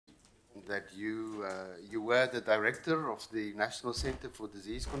that you were the director of the National Center for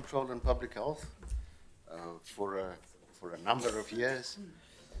Disease Control and Public Health for a number of years.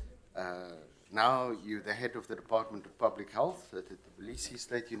 Now you're the head of the Department of Public Health at the Tbilisi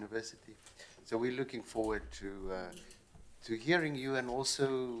State University. So we're looking forward to hearing you, and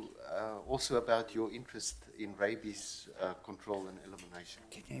also about your interest in rabies control and elimination.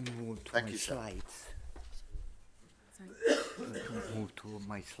 Can I move to Thank my you, sir. slides? Move to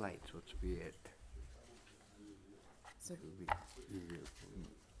my slides, what's weird. So It will be easier for me.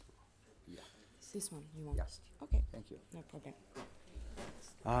 Yeah, this one you want? yes, Okay, thank you. no problem.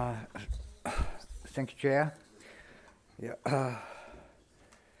 Thank you, Chair. Yeah.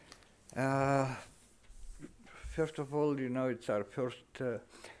 First of all, you know, it's our first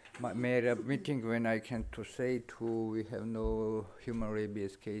major meeting when I can to say we have no human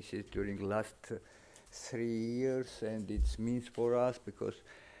rabies cases during last 3 years, and it means for us because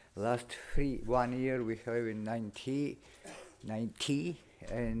last 1 year we have in 90,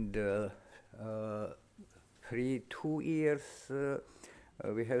 and 2 years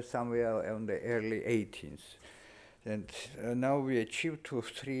we have somewhere on the early 18th. And now we achieved to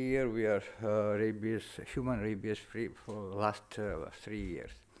 3 years, we are human rabies free for last 3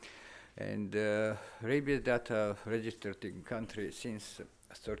 years. And rabies data registered in country since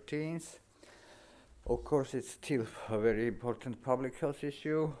 13th. Of course, it's still a very important public health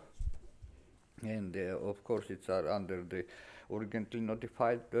issue. And of course, it's under the urgently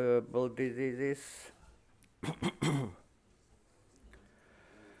notifiable diseases.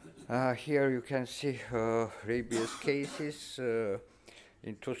 Here you can see rabies cases.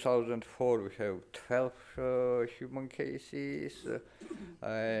 In 2004 we have 12 human cases,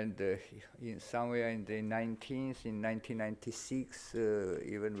 and in somewhere in the 19th, in 1996,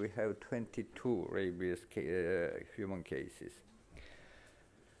 even we have 22 rabies human cases.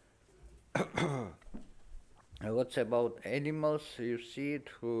 What's about animals? You see it.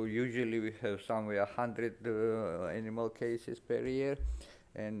 Usually we have somewhere 100 animal cases per year.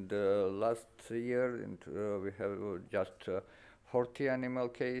 And last year we have just 40 animal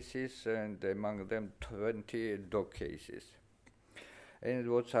cases, and among them 20 dog cases. And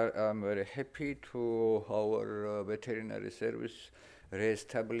I'm very happy to our veterinary service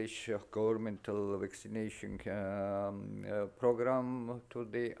re-establish a governmental vaccination program to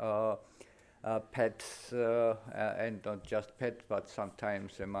the pets, and not just pets, but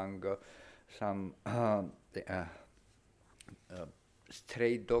sometimes among some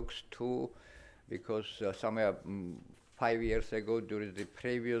stray dogs too, because somewhere 5 years ago, during the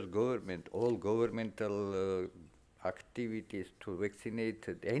previous government, all governmental activities to vaccinate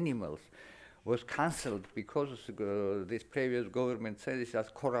animals was cancelled because this previous government said it's a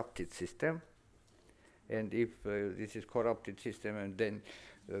corrupted system, and if this is corrupted system, and then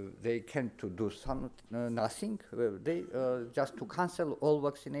they can't to do nothing, they just to cancel all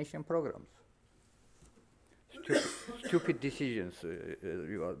vaccination programs. Stupid decisions,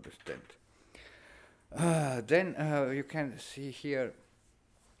 you understand. Then you can see here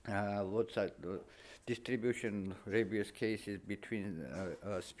what's that distribution rabies cases between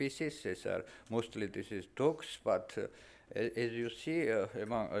species. These are mostly this is dogs, but as you see,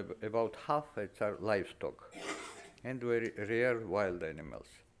 about half it's our livestock and very rare wild animals.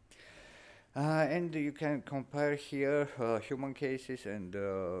 And you can compare here human cases and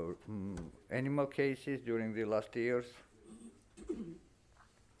animal cases during the last years.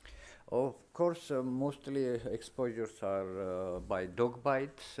 Of course, mostly exposures are by dog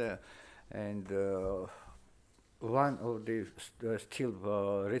bites, and one of the still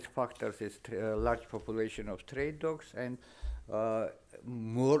risk factors is large population of stray dogs, and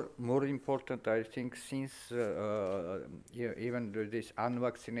more important, I think, since even these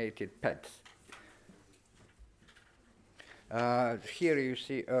unvaccinated pets. Here you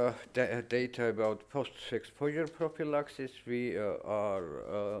see data about post-exposure prophylaxis. We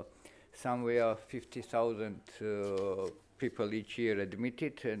are somewhere 50,000 people each year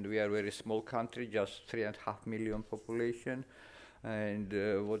admitted, and we are a very small country, just 3.5 million population. And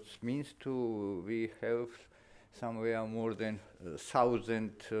what means to we have somewhere more than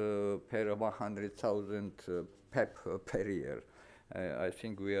 1,000 per 100,000 PEP per year. I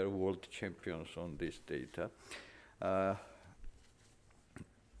think we are world champions on this data.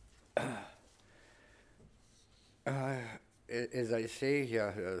 As I say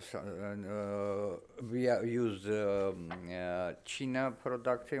here, we use China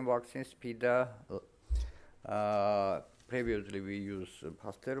production vaccine, SPIDA. Previously we used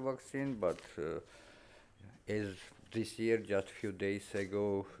Pasteur vaccine, but as this year, just a few days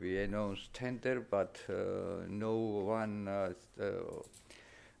ago, we announced tender, but no one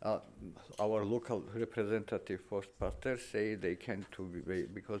uh, our local representative postmasters say they can't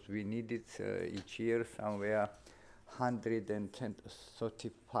because we needed each year somewhere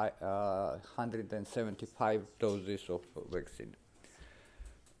 175 doses of vaccine.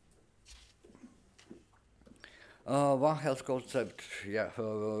 One Health concept, yeah,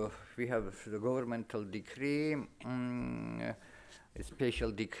 we have the governmental decree, a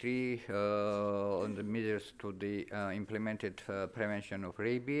special decree on the measures to the implemented prevention of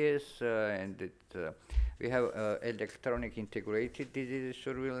rabies, and we have electronic integrated disease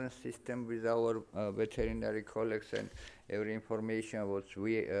surveillance system with our veterinary colleagues, and every information what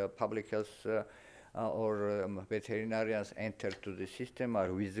we public health or veterinarians enter to the system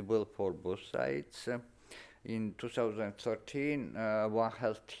are visible for both sides. In 2013, One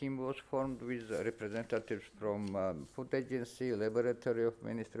Health team was formed with representatives from Food Agency, Laboratory of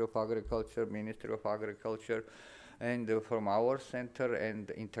Ministry of Agriculture, and from our center and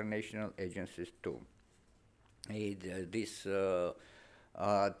international agencies too. This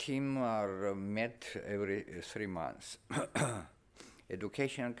team are met every 3 months.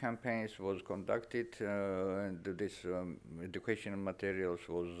 Education campaigns was conducted, and this educational materials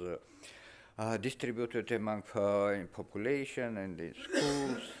was distributed among population and in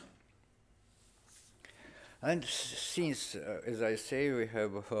schools. And since, as I say, we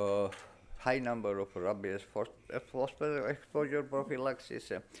have a high number of rabies exposure prophylaxis,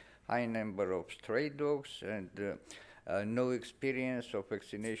 a high number of stray dogs, and no experience of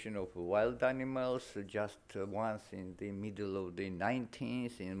vaccination of wild animals, just once in the middle of the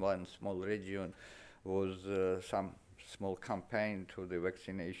 90s in one small region was some small campaign to the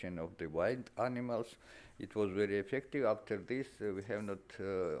vaccination of the wild animals. It was very effective. After this, we have not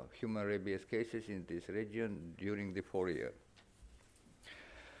human rabies cases in this region during the 4 years.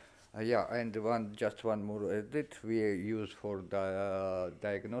 Yeah, and just one more edit. We use for the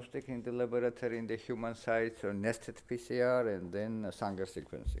diagnostic in the laboratory in the human side, so nested PCR and then Sanger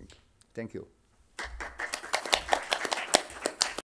sequencing. Thank you.